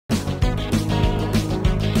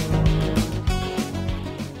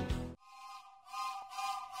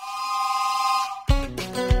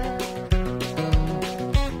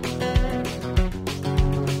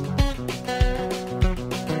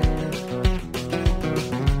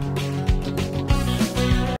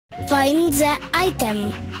Find the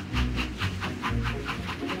item.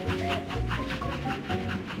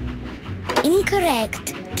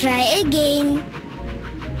 Incorrect. Try again.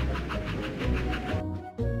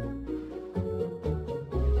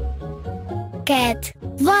 Cat.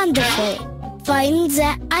 Wonderful. Find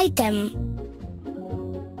the item.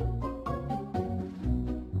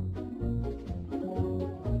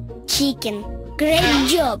 Chicken. Great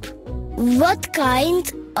job. What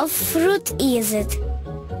kind of fruit is it?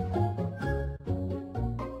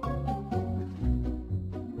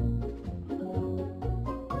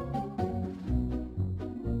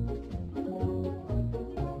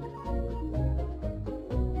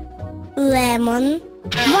 Lemon.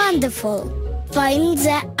 Wonderful. Find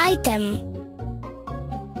the item.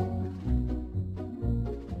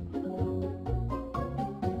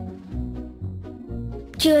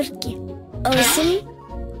 Turkey. Awesome.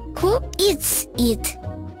 Who eats it?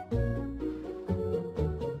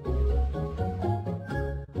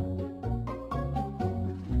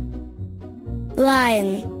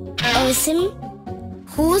 Lion. Awesome.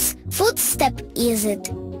 Whose footstep is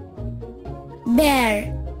it?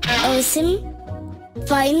 Bear. Awesome.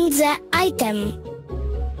 Find the item.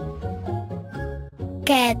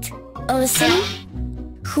 Cat. Awesome.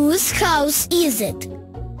 Whose house is it?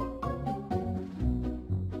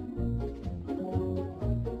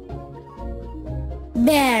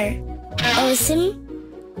 Bear. Awesome.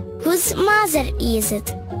 Whose mother is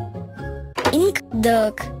it? Ink.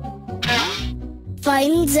 Dog.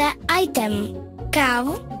 Find the item.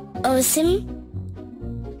 Cow. Awesome.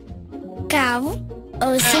 Cow.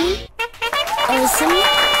 Awesome. Awesome.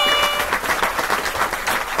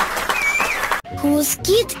 Whose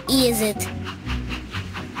kid is it?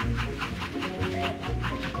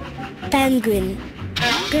 Penguin.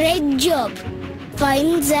 Great job.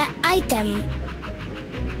 Find the item.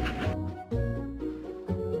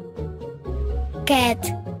 Cat.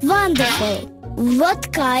 Wonderful.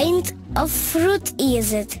 What kind of fruit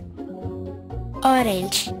is it?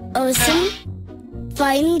 Orange. Awesome.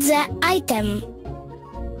 Find the item.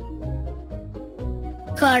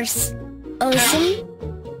 Horse. Awesome.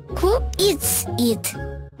 Who eats it?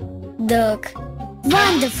 Dog.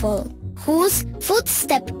 Wonderful. Whose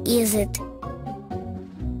footstep is it?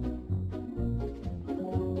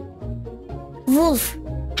 Wolf.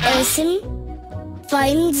 Awesome.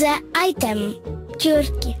 Find the item.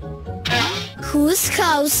 Turkey. Whose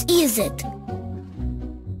house is it?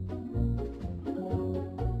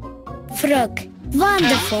 Frog.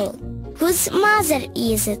 Wonderful. Whose mother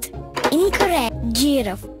is it? Incorrect.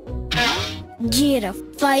 Giraffe. Giraffe.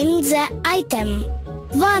 Find the item.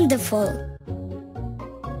 Wonderful.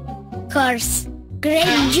 Horse.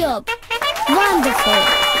 Great job. Wonderful.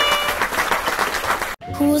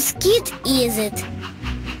 Whose kid is it?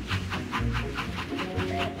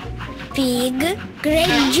 Pig.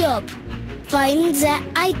 Great job. Find the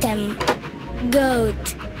item.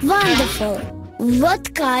 Goat. Wonderful.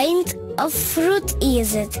 What kind of fruit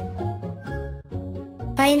is it?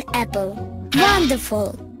 Pineapple.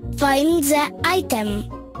 Wonderful. Find the item.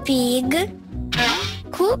 Pig.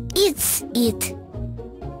 Who eats it?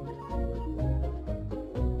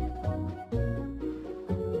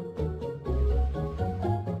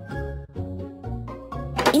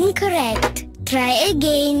 Incorrect. Try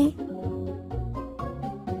again.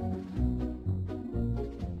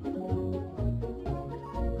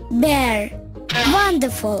 Bear.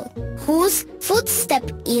 Wonderful. Whose footstep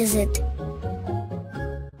is it?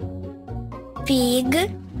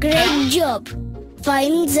 Pig. Great job.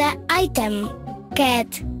 Find the item.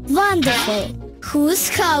 Cat. Wonderful. Whose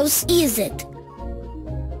house is it?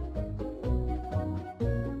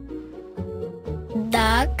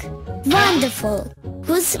 Duck. Wonderful.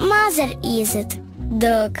 Whose mother is it?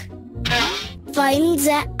 Dog. Find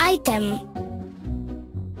the item.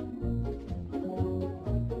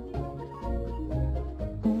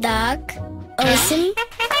 Duck. Awesome.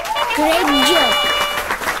 Great job.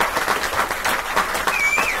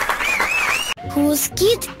 Whose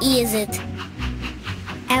kid is it?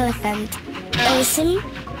 Elephant. Awesome.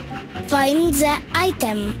 Find the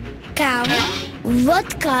item. Cow.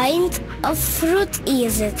 What kind of fruit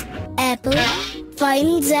is it? Apple.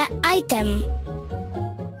 Find the item.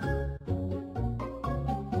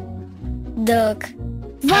 Dog.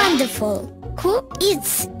 Wonderful. Who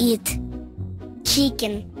eats it?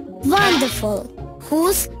 Chicken. Wonderful.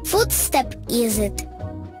 Whose footstep is it?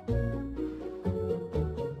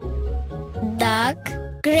 Duck.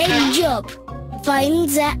 Great job. Find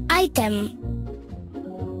the item.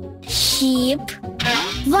 Sheep.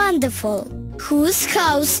 Wonderful. Whose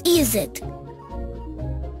house is it?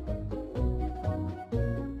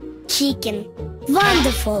 Chicken.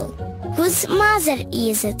 Wonderful. Whose mother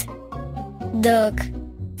is it? Dog.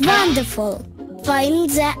 Wonderful. Find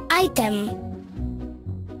the item.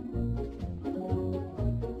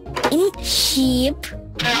 In sheep.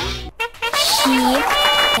 Sheep.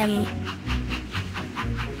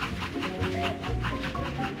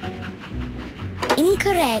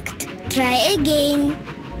 Incorrect. Try again.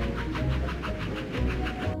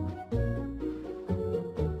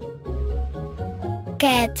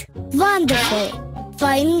 Cat. Wonderful.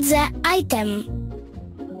 Find the item.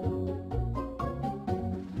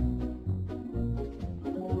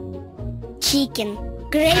 Chicken.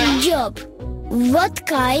 Great job. What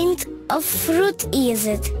kind of fruit is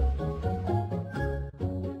it?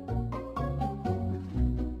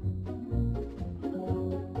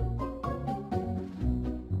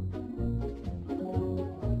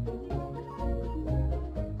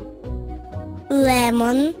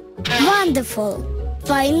 Lemon. Wonderful.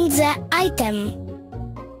 Find the item.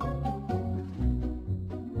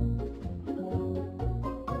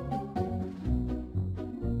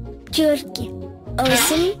 Turkey.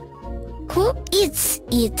 Awesome. Who eats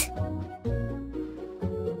it?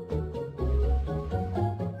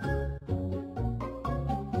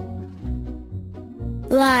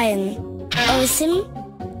 Lion. Awesome.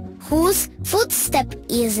 Whose footstep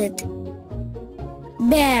is it?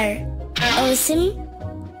 Bear. Awesome.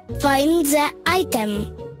 Find the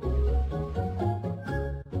item.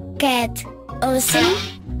 Cat. Awesome.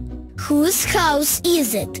 Whose house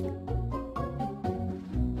is it?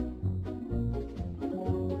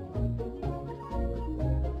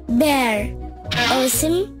 Bear.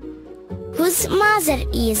 Awesome. Whose mother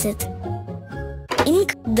is it?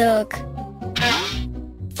 Ink. Dog.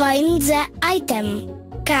 Find the item.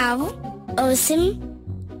 Cow. Awesome.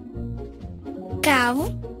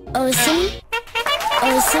 Cow. Awesome.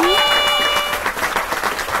 Awesome.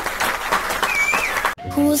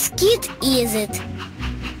 Whose kid is it?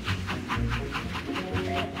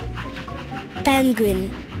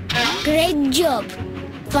 Penguin. Great job.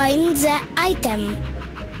 Find the item.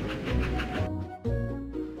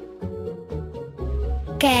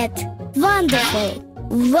 Cat. Wonderful.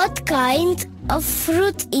 What kind of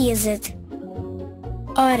fruit is it?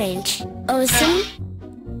 Orange. Awesome.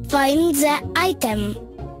 Find the item.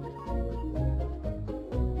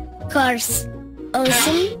 Horse.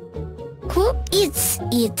 Awesome. Who eats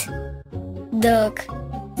it? Dog.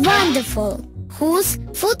 Wonderful. Whose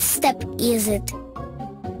footstep is it?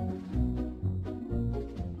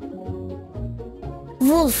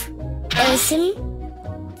 Wolf. Awesome.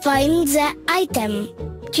 Find the item.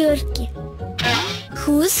 Turkey.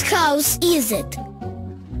 Whose house is it?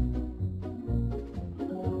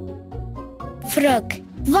 Frog.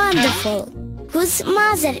 Wonderful. Whose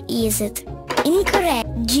mother is it? Incorrect.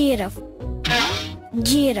 Giraffe.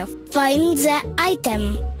 Giraffe. Find the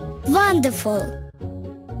item. Wonderful.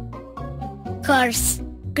 Horse.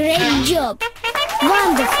 Great job.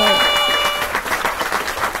 Wonderful.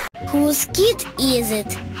 Whose kid is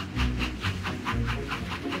it?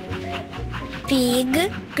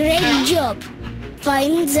 Pig. Great job.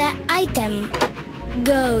 Find the item.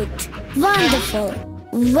 Goat. Wonderful.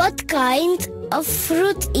 What kind of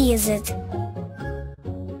fruit is it?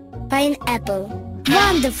 Pineapple.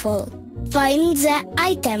 Wonderful. Find the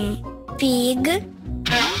item. Pig.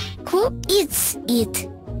 Who eats it?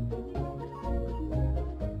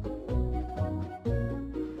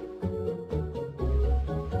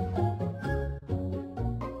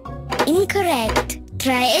 Incorrect.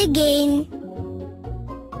 Try again.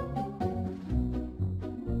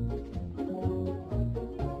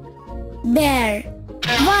 Bear.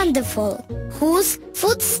 Wonderful. Whose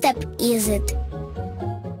footstep is it?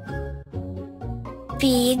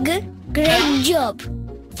 Pig. Great job.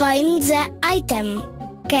 Find the item.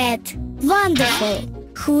 Cat. Wonderful.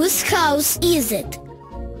 Whose house is it?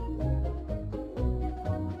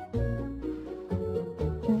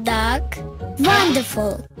 Duck.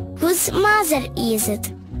 Wonderful. Whose mother is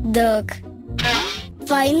it? Dog.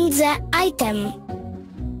 Find the item.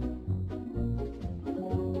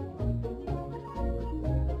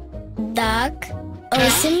 Duck.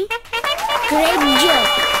 Awesome. Great job.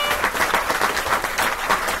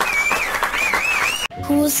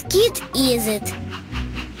 Whose kid is it?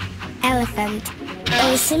 Elephant.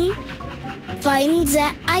 Awesome. Find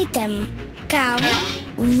the item. Cow.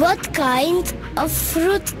 What kind of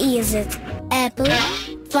fruit is it? Apple.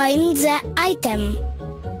 Find the item.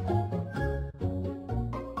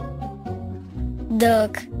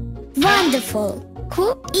 Dog. Wonderful.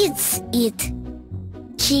 Who eats it?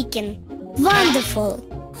 Chicken. Wonderful.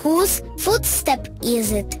 Whose footstep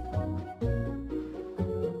is it?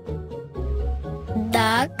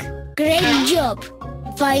 Duck. Great job.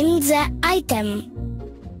 Find the item.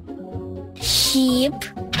 Sheep.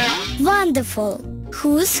 Wonderful.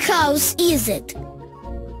 Whose house is it?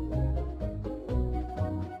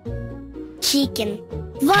 Chicken.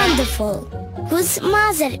 Wonderful. Whose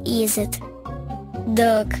mother is it?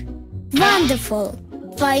 Dog. Wonderful.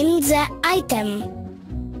 Find the item.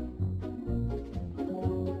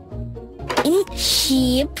 In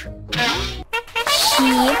sheep.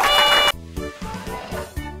 Sheep.